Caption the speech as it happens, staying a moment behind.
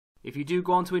If you do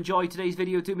go on to enjoy today's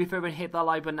video, do me a favour and hit that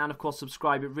like button and of course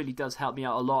subscribe. It really does help me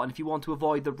out a lot. And if you want to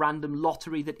avoid the random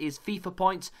lottery that is FIFA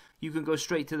points, you can go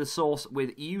straight to the source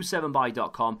with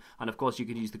u7buy.com, and of course you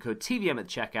can use the code TVM at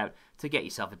checkout to get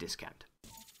yourself a discount.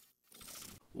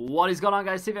 What is going on,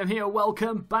 guys? TVM here.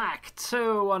 Welcome back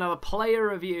to another player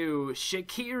review.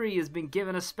 Shaqiri has been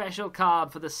given a special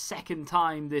card for the second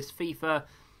time this FIFA,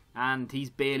 and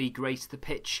he's barely graced the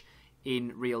pitch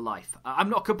in real life. I'm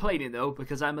not complaining though,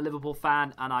 because I'm a Liverpool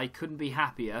fan and I couldn't be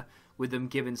happier with them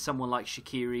giving someone like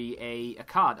Shaqiri a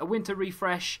card. A winter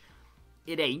refresh,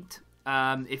 it ain't,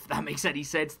 if that makes any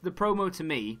sense. The promo to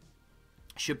me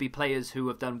should be players who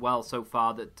have done well so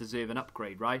far that deserve an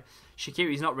upgrade, right?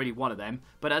 Shaqiri's not really one of them,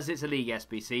 but as it's a league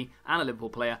SBC and a Liverpool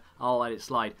player, I'll let it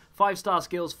slide. 5-star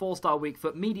skills, 4-star weak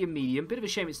foot, medium, bit of a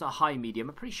shame it's not high medium.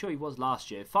 I'm pretty sure he was last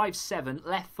year. 5'7",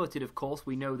 left-footed, of course,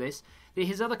 we know this.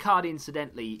 His other card,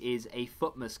 incidentally, is a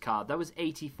Footmas card. That was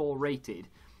 84 rated.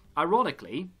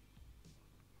 Ironically,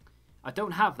 I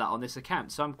don't have that on this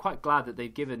account, so I'm quite glad that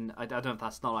they've given... I don't know if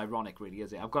that's not ironic, really,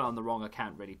 is it? I've got it on the wrong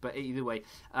account, really. But either way,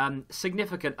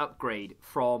 significant upgrade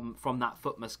from that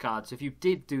Footmas card. So if you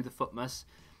did do the Footmas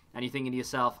and you're thinking to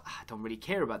yourself, I don't really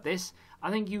care about this,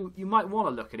 I think you might want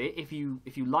to look at it if you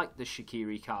like the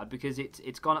Shaqiri card, because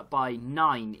it's gone up by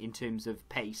 9 in terms of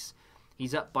pace.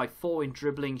 He's up by 4 in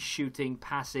dribbling, shooting,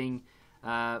 passing,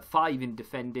 5 in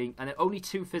defending, and only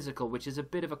 2 physical, which is a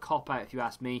bit of a cop-out if you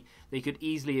ask me. They could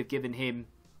easily have given him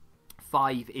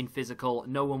 5 in physical.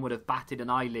 No one would have batted an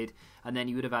eyelid, and then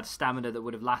he would have had stamina that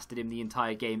would have lasted him the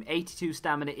entire game. 82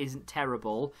 stamina isn't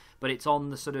terrible, but it's on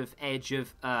the sort of edge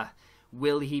of...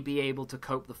 will he be able to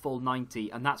cope the full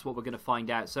 90? And that's what we're going to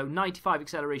find out. So 95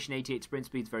 acceleration, 88 sprint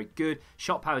speed is very good.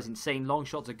 Shot power is insane. Long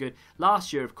shots are good.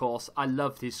 Last year, of course, I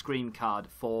loved his screen card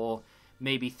for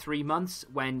maybe 3 months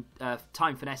when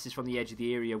time finesses from the edge of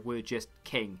the area were just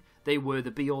king. They were the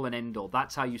be-all and end-all.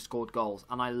 That's how you scored goals,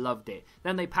 and I loved it.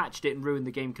 Then they patched it and ruined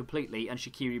the game completely, and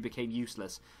Shaqiri became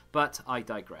useless. But I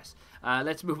digress.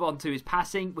 Let's move on to his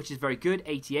passing, which is very good,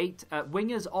 88.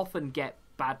 Wingers often get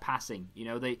bad passing. You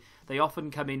know, they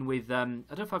often come in with... I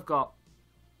don't know if I've got...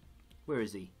 Where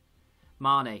is he?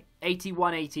 Mane.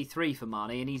 81, 83 for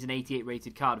Mane, and he's an 88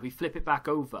 rated card. If we flip it back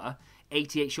over,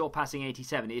 88 short passing,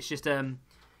 87. It's just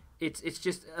it's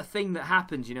just a thing that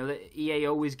happens, you know, that EA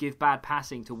always give bad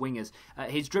passing to wingers.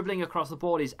 His dribbling across the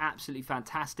board is absolutely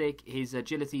fantastic. His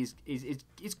agility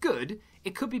is good.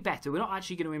 It could be better. We're not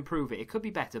actually going to improve it. It could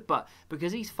be better, but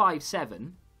because he's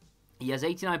 5'7", he has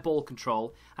 89 ball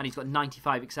control, and he's got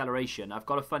 95 acceleration. I've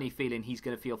got a funny feeling he's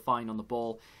going to feel fine on the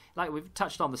ball. Like we've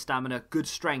touched on the stamina, good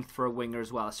strength for a winger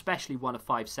as well, especially one of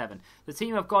 5'7". The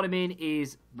team I've got him in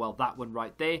is, well, that one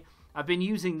right there. I've been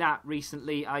using that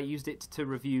recently. I used it to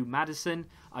review Maddison.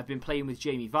 I've been playing with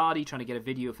Jamie Vardy, trying to get a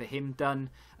video for him done.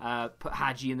 Put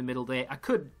Hadji in the middle there. I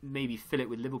could maybe fill it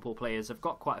with Liverpool players. I've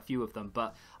got quite a few of them,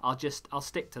 but I'll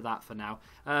stick to that for now.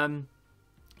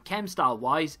 Chem style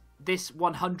wise, this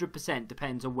 100%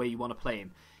 depends on where you want to play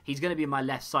him. He's going to be my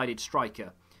left-sided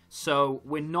striker. So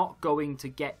we're not going to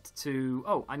get to...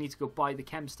 Oh, I need to go buy the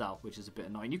chem style, which is a bit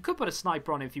annoying. You could put a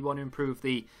sniper on if you want to improve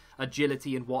the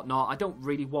agility and whatnot. I don't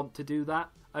really want to do that.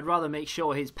 I'd rather make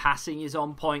sure his passing is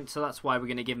on point, so that's why we're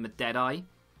going to give him a dead eye.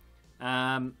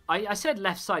 I said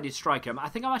left-sided striker. I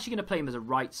think I'm actually going to play him as a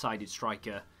right-sided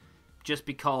striker, just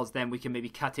because then we can maybe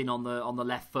cut in on the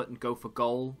left foot and go for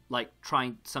goal, like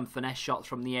trying some finesse shots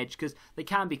from the edge, because they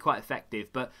can be quite effective.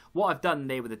 But what I've done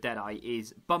there with the dead eye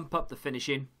is bump up the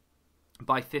finishing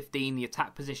by 15. The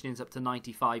attack positioning is up to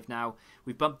 95 now.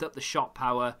 We've bumped up the shot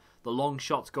power. The long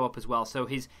shots go up as well. So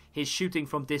his shooting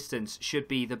from distance should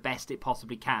be the best it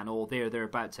possibly can, or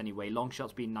thereabouts anyway. Long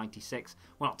shots being 96.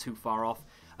 We're not too far off.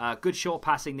 Good short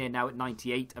passing there now at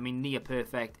 98. I mean, near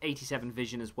perfect. 87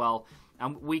 vision as well.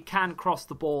 And we can cross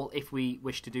the ball if we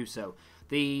wish to do so.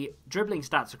 The dribbling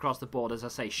stats across the board, as I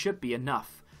say, should be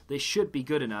enough. They should be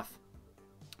good enough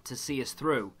to see us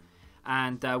through.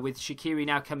 And with Shaqiri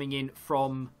now coming in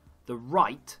from the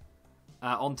right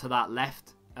onto that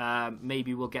left,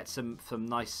 maybe we'll get some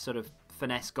nice sort of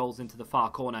finesse goals into the far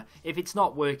corner. If it's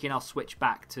not working, I'll switch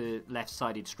back to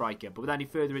left-sided striker. But without any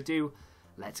further ado,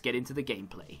 let's get into the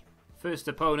gameplay. First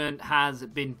opponent has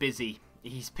been busy.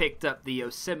 He's picked up the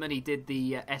Osimhen. He did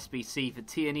the SBC for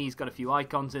Tierney. He's got a few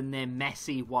icons in there.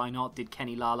 Messi, why not? Did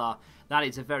Kenny Lala. That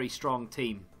is a very strong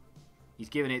team. He's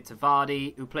given it to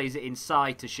Vardy, who plays it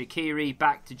inside to Shaqiri,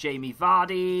 back to Jamie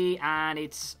Vardy, and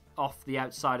it's off the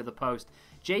outside of the post.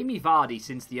 Jamie Vardy,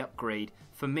 since the upgrade,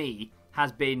 for me,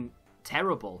 has been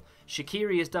terrible.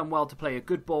 Shaqiri has done well to play a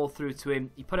good ball through to him.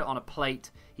 He put it on a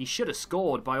plate. He should have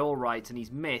scored by all rights, and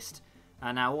he's missed.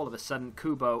 And now all of a sudden,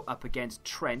 Kubo up against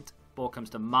Trent. Ball comes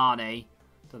to Mane.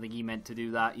 Don't think he meant to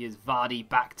do that. Here's Vardy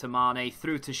back to Mane.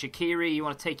 Through to Shaqiri. You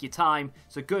want to take your time.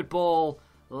 It's a good ball.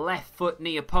 Left foot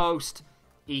near post.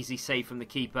 Easy save from the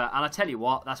keeper. And I tell you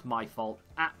what, that's my fault.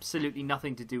 Absolutely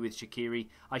nothing to do with Shaqiri.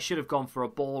 I should have gone for a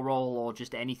ball roll or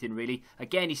just anything really.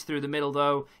 Again, he's through the middle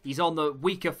though. He's on the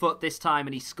weaker foot this time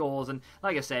and he scores. And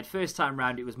like I said, first time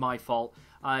round it was my fault.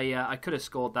 I could have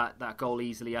scored that goal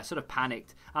easily. I sort of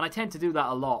panicked. And I tend to do that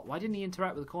a lot. Why didn't he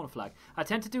interact with the corner flag? I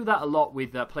tend to do that a lot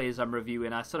with players I'm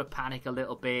reviewing. I sort of panic a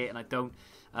little bit and I don't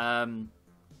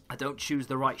choose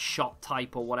the right shot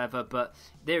type or whatever, but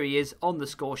there he is on the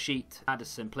score sheet.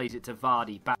 Maddison plays it to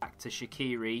Vardy, back to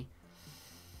Shaqiri.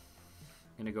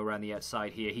 Going to go around the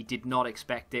outside here. He did not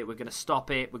expect it. We're going to stop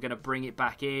it. We're going to bring it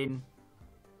back in.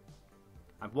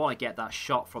 I want to get that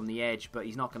shot from the edge, but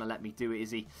he's not going to let me do it, is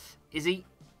he? Is he?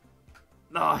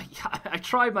 Oh, I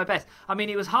tried my best. I mean,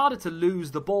 it was harder to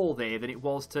lose the ball there than it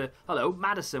was to... Hello,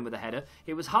 Maddison with a header.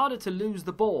 It was harder to lose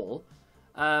the ball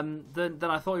than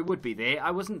I thought it would be there.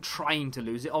 I wasn't trying to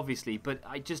lose it, obviously, but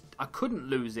I couldn't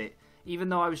lose it, even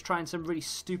though I was trying some really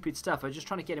stupid stuff. I was just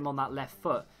trying to get him on that left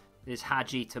foot. There's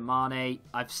Hadji to Mane.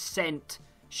 I've sent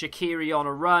Shaqiri on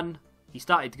a run. He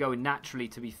started to go in naturally,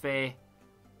 to be fair.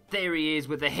 There he is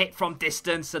with a hit from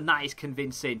distance, and that is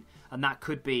convincing. And that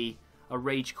could be a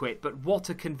rage quit. But what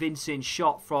a convincing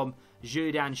shot from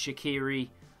Xherdan Shaqiri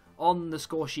on the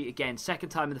score sheet again. Second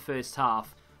time in the first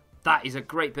half. That is a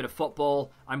great bit of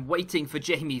football. I'm waiting for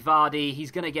Jamie Vardy.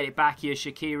 He's going to get it back here,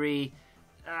 Shaqiri.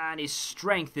 And his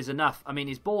strength is enough. I mean,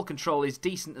 his ball control is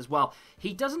decent as well.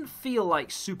 He doesn't feel like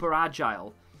super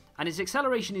agile. And his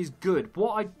acceleration is good.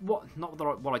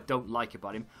 Not what I don't like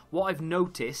about him. What I've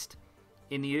noticed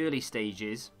in the early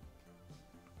stages...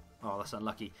 Oh, that's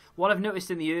unlucky. What I've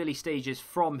noticed in the early stages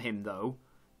from him, though,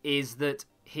 is that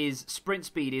his sprint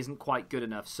speed isn't quite good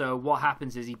enough. So what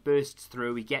happens is he bursts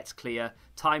through, he gets clear,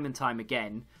 time and time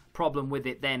again. Problem with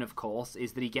it then, of course,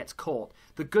 is that he gets caught.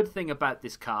 The good thing about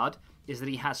this card is that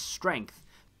he has strength.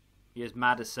 Here's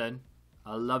Maddison.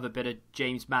 I love a bit of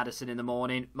James Maddison in the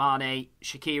morning. Mane,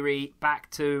 Shaqiri, back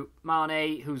to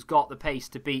Mane, who's got the pace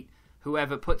to beat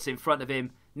whoever puts in front of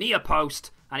him. Near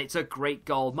post, and it's a great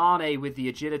goal. Mane with the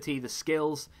agility, the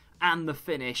skills, and the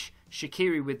finish.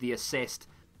 Shaqiri with the assist.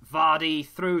 Vardy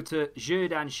through to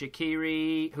Xherdan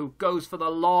Shaqiri, who goes for the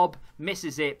lob,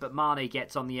 misses it, but Mane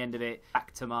gets on the end of it.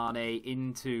 Back to Mane,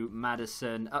 into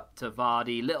Maddison, up to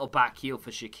Vardy, little back heel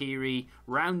for Shaqiri,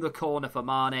 round the corner for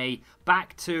Mane,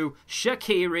 back to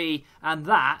Shaqiri, and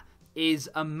that is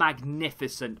a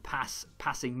magnificent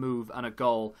passing move and a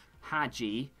goal.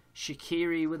 Hadji,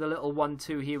 Shaqiri with a little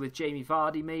 1-2 here with Jamie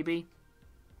Vardy, maybe?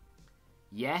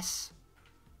 Yes.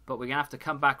 But we're going to have to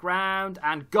come back round.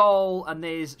 And goal. And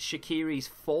there's Shaqiri's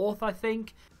fourth, I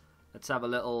think. Let's have a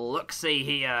little look-see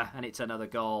here. And it's another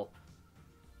goal.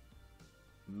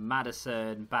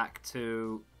 Maddison back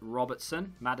to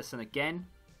Robertson. Maddison again.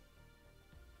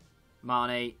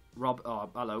 Mane. Oh,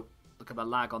 hello. Look at the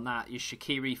lag on that. Here's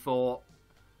Shaqiri for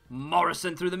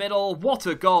Morrison through the middle. What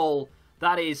a goal.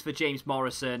 That is for James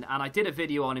Morrison, and I did a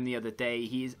video on him the other day.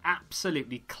 He is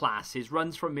absolutely class. His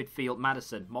runs from midfield,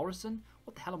 Morrison?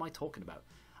 What the hell am I talking about?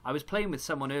 I was playing with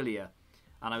someone earlier,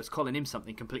 and I was calling him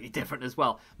something completely different as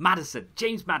well. Maddison,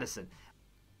 James Maddison.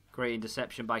 Great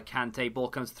interception by Kante. Ball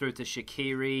comes through to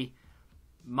Shaqiri.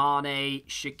 Mane,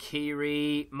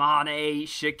 Shaqiri.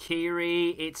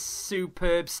 It's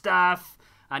superb stuff,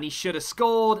 and he should have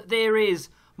scored. There is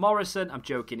Morrison, I'm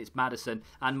joking, it's Maddison,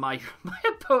 and my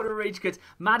opponent rage quits.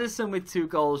 Maddison with 2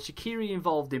 goals, Shaqiri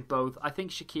involved in both. I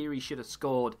think Shaqiri should have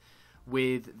scored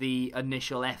with the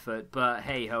initial effort, but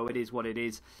hey-ho, it is what it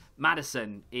is.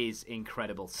 Maddison is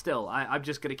incredible. Still, I'm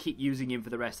just going to keep using him for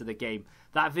the rest of the game.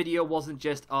 That video wasn't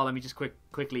just, oh, let me just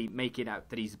quickly make it out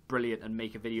that he's brilliant and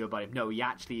make a video about him. No, he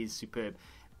actually is superb.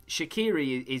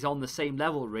 Shaqiri is on the same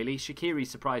level, really. Shaqiri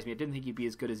surprised me. I didn't think he'd be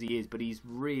as good as he is, but he's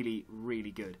really,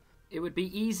 really good. It would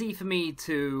be easy for me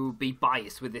to be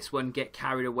biased with this one, get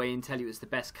carried away and tell you it's the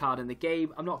best card in the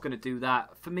game. I'm not going to do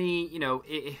that. For me, you know,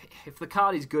 if the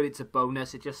card is good, it's a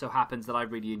bonus. It just so happens that I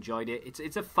really enjoyed it.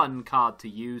 It's a fun card to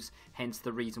use, hence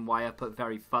the reason why I put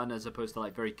very fun as opposed to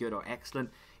like very good or excellent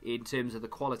in terms of the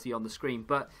quality on the screen.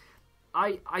 But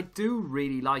I do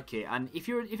really like it, and if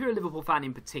you're a Liverpool fan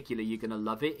in particular, you're going to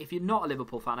love it. If you're not a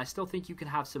Liverpool fan, I still think you can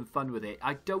have some fun with it.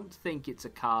 I don't think it's a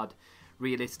card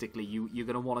realistically you're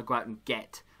going to want to go out and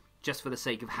get just for the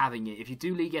sake of having it. If you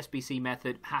do League SBC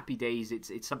method, happy days.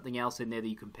 It's something else in there that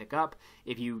you can pick up.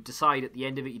 If you decide at the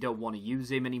end of it you don't want to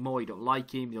use him anymore, you don't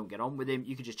like him, you don't get on with him,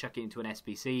 you can just chuck it into an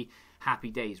SBC. Happy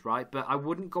days, right? But I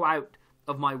wouldn't go out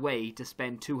of my way to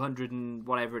spend 200 and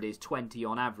whatever it is, 20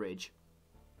 on average,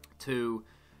 to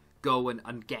go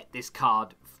and get this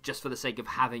card just for the sake of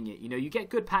having it. You know, you get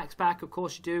good packs back, of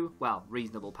course you do. Well,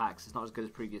 reasonable packs. It's not as good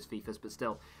as previous FIFAs, but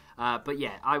still. But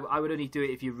yeah, I would only do it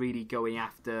if you're really going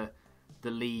after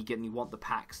the league and you want the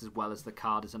packs as well as the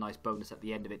card as a nice bonus at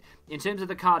the end of it. In terms of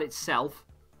the card itself,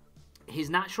 his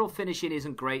natural finishing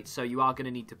isn't great, so you are going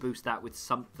to need to boost that with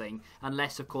something.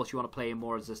 Unless, of course, you want to play him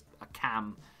more as a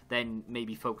cam, then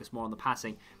maybe focus more on the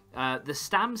passing. The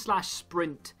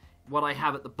stam/sprint, what I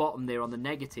have at the bottom there on the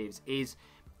negatives, is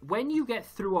when you get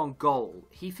through on goal,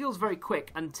 he feels very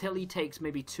quick until he takes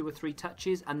maybe 2 or 3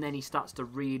 touches, and then he starts to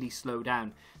really slow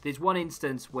down. There's one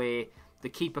instance where the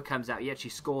keeper comes out, he actually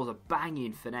scores a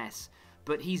banging finesse,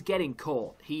 but he's getting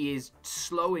caught. He is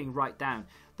slowing right down.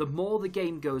 The more the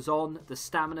game goes on, the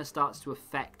stamina starts to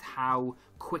affect how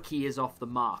quick he is off the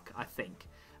mark, I think.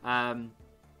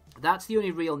 That's the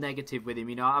only real negative with him.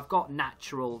 You know, I've got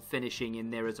natural finishing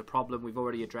in there as a problem. We've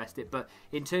already addressed it. But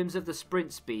in terms of the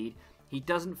sprint speed, he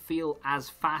doesn't feel as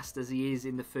fast as he is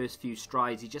in the first few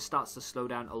strides. He just starts to slow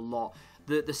down a lot.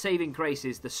 The saving grace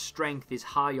is the strength is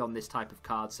high on this type of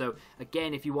card. So,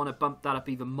 again, if you want to bump that up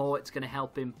even more, it's going to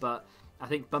help him. But I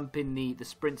think bumping the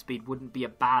sprint speed wouldn't be a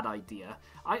bad idea.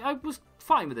 I was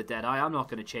fine with the Deadeye. I'm not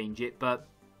going to change it. But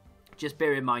just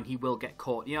bear in mind, he will get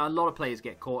caught. You know, a lot of players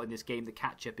get caught in this game. The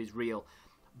catch-up is real.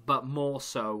 But more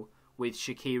so with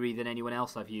Shaqiri than anyone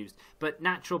else I've used. But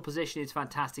natural position is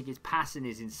fantastic. His passing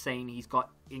is insane. He's got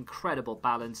incredible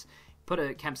balance. Put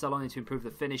a chem cell on him to improve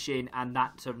the finishing, and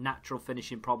that sort of natural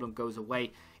finishing problem goes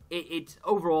away.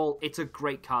 Overall, it's a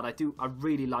great card. I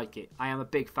really like it. I am a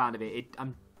big fan of it.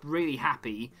 I'm really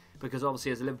happy because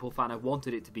obviously as a Liverpool fan I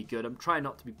wanted it to be good. I'm trying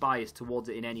not to be biased towards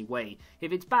it in any way.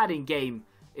 If it's bad in game,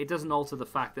 it doesn't alter the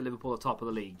fact that Liverpool are top of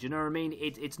the league. Do you know what I mean?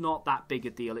 It's not that big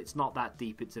a deal. It's not that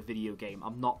deep. It's a video game.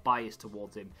 I'm not biased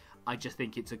towards him. I just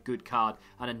think it's a good card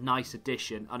and a nice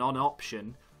addition and an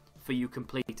option for you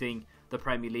completing the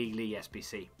Premier League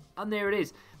SBC. And there it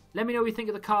is. Let me know what you think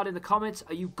of the card in the comments.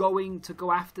 Are you going to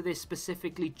go after this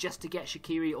specifically just to get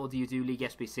Shaqiri, or do you do League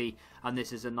SBC and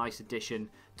this is a nice addition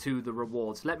to the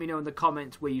rewards? Let me know in the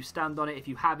comments where you stand on it. If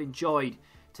you have enjoyed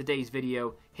today's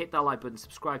video, hit that like button,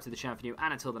 subscribe to the channel for new,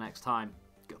 and until the next time,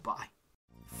 goodbye.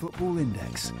 Football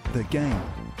Index, the game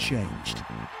changed.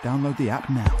 Download the app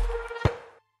now.